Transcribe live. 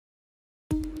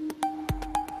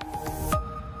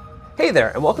Hey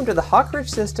there, and welcome to the Hawkridge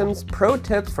Systems Pro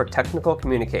Tips for Technical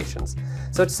Communications.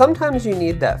 So sometimes you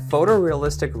need that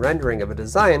photorealistic rendering of a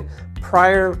design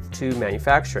prior to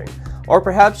manufacturing, or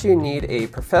perhaps you need a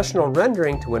professional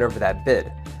rendering to win over that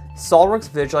bid. SOLIDWORKS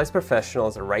Visualize Professional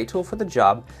is the right tool for the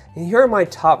job, and here are my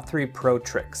top 3 pro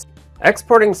tricks.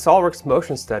 Exporting SOLIDWORKS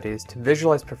motion studies to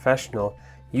Visualize Professional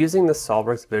using the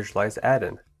SOLIDWORKS Visualize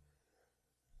add-in.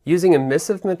 Using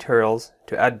emissive materials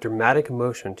to add dramatic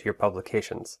motion to your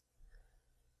publications.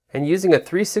 And using a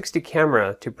 360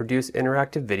 camera to produce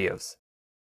interactive videos.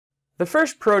 The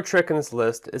first pro trick in this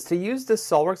list is to use the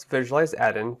SOLIDWORKS Visualize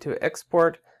add-in to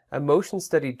export a motion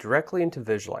study directly into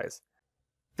Visualize.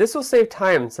 This will save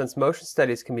time since motion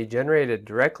studies can be generated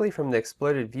directly from the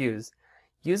exploded views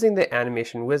using the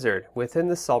animation wizard within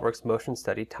the SOLIDWORKS motion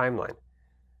study timeline.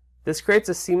 This creates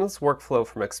a seamless workflow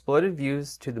from exploded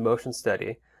views to the motion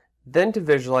study, then to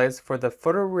Visualize for the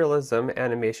photorealism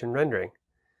animation rendering.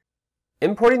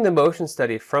 Importing the motion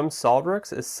study from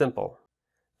SOLIDWORKS is simple.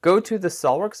 Go to the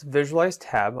SOLIDWORKS Visualize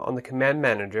tab on the Command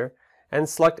Manager and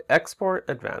select Export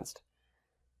Advanced.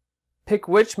 Pick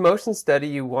which motion study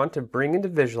you want to bring into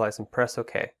Visualize and press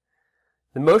OK.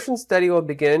 The motion study will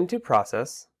begin to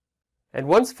process, and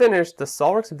once finished, the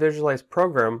SOLIDWORKS Visualize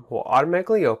program will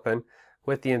automatically open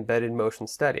with the embedded motion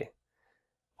study.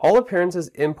 All appearances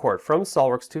import from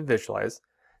SOLIDWORKS to Visualize,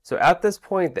 so at this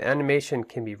point the animation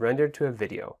can be rendered to a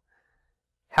video.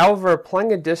 However,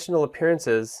 applying additional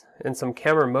appearances and some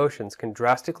camera motions can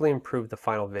drastically improve the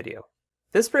final video.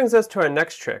 This brings us to our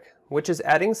next trick, which is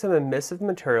adding some emissive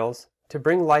materials to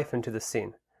bring life into the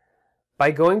scene.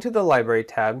 By going to the Library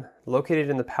tab, located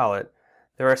in the palette,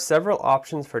 there are several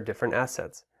options for different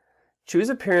assets. Choose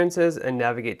Appearances and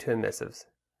navigate to Emissives.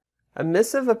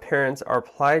 Emissive appearances are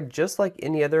applied just like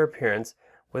any other appearance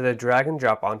with a drag and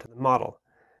drop onto the model.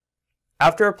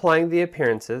 After applying the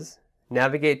appearances,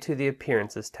 navigate to the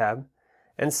Appearances tab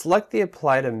and select the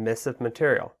applied emissive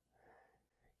material.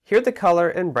 Here the color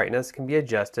and brightness can be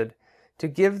adjusted to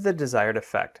give the desired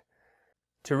effect.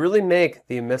 To really make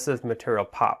the emissive material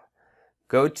pop,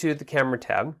 go to the Camera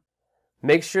tab,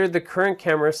 make sure the current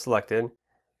camera is selected,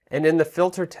 and in the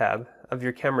Filter tab of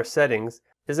your camera settings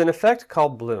is an effect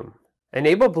called Bloom.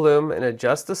 Enable Bloom and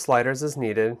adjust the sliders as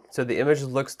needed so the image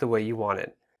looks the way you want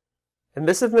it.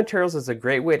 Emissive materials is a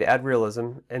great way to add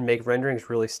realism and make renderings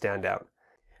really stand out.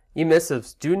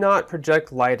 Emissives do not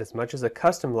project light as much as a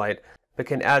custom light, but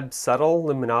can add subtle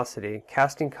luminosity,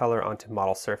 casting color onto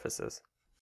model surfaces.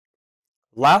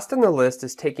 Last on the list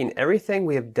is taking everything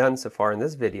we have done so far in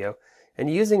this video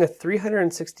and using a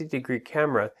 360-degree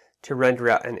camera to render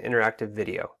out an interactive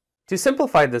video. To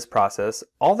simplify this process,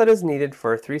 all that is needed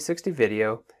for a 360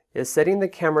 video is setting the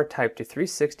camera type to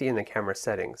 360 in the camera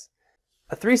settings.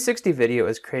 A 360 video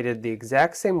is created the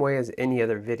exact same way as any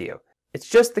other video. It's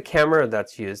just the camera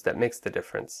that's used that makes the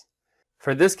difference.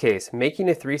 For this case, making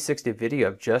a 360 video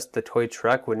of just the toy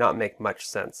truck would not make much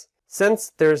sense,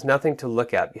 since there is nothing to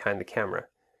look at behind the camera.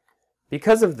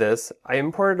 Because of this, I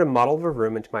imported a model of a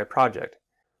room into my project.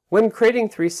 When creating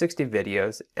 360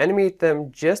 videos, animate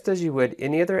them just as you would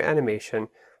any other animation,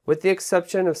 with the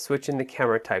exception of switching the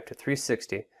camera type to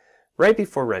 360 right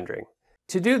before rendering.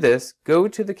 To do this, go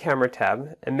to the Camera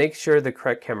tab and make sure the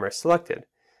correct camera is selected.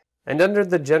 And under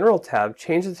the General tab,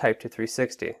 change the type to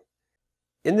 360.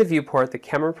 In the viewport, the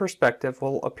camera perspective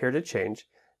will appear to change.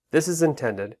 This is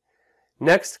intended.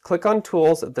 Next, click on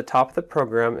Tools at the top of the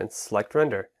program and select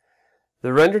Render.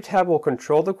 The Render tab will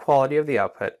control the quality of the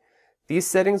output. These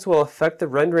settings will affect the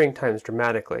rendering times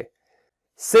dramatically.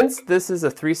 Since this is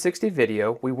a 360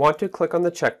 video, we want to click on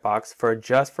the checkbox for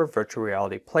Adjust for Virtual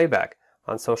Reality Playback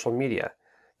on social media.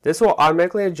 This will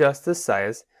automatically adjust the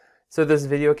size so this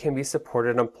video can be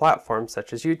supported on platforms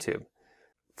such as YouTube.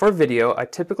 For video, I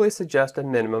typically suggest a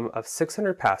minimum of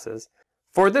 600 passes.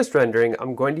 For this rendering,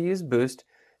 I'm going to use Boost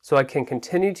so I can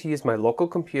continue to use my local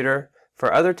computer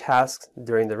for other tasks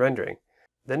during the rendering.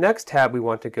 The next tab we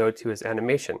want to go to is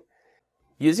Animation.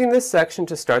 Using this section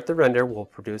to start the render will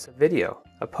produce a video,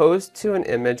 opposed to an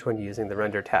image when using the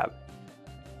Render tab.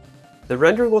 The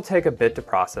render will take a bit to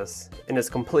process and is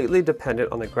completely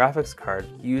dependent on the graphics card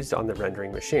used on the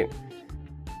rendering machine.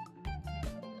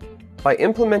 By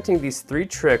implementing these 3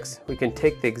 tricks, we can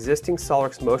take the existing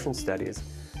SOLIDWORKS motion studies,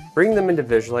 bring them into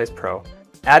Visualize Pro,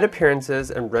 add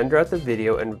appearances and render out the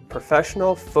video in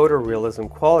professional photorealism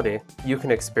quality you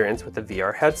can experience with a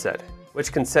VR headset,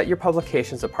 which can set your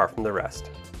publications apart from the rest.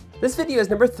 This video is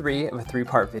number 3 of a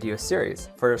 3-part video series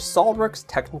for SOLIDWORKS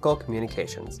Technical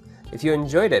Communications. If you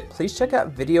enjoyed it, please check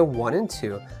out video 1 and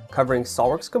 2 covering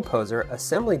SOLIDWORKS Composer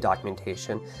assembly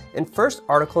documentation and first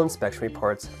article inspection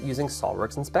reports using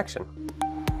SOLIDWORKS Inspection.